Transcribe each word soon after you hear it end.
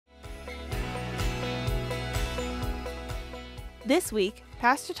This week,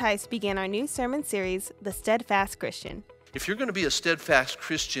 Pastor Tice began our new sermon series, The Steadfast Christian. If you're going to be a steadfast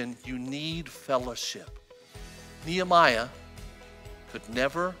Christian, you need fellowship. Nehemiah could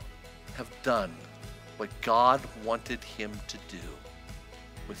never have done what God wanted him to do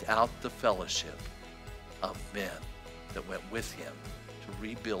without the fellowship of men that went with him to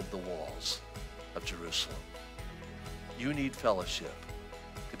rebuild the walls of Jerusalem. You need fellowship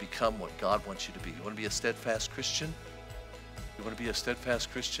to become what God wants you to be. You want to be a steadfast Christian? You want to be a steadfast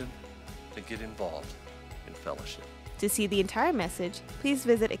Christian? Then get involved in fellowship. To see the entire message, please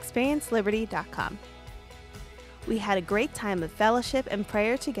visit experienceliberty.com. We had a great time of fellowship and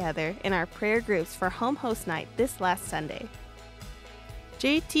prayer together in our prayer groups for Home Host Night this last Sunday.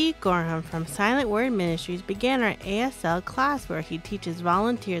 JT Gorham from Silent Word Ministries began our ASL class where he teaches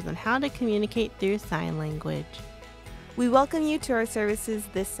volunteers on how to communicate through sign language. We welcome you to our services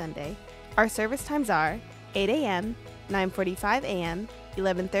this Sunday. Our service times are 8 a.m., 9:45 a.m.,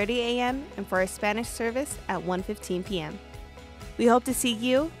 11:30 a.m., and for our Spanish service at 1:15 p.m. We hope to see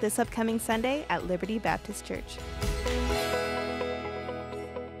you this upcoming Sunday at Liberty Baptist Church.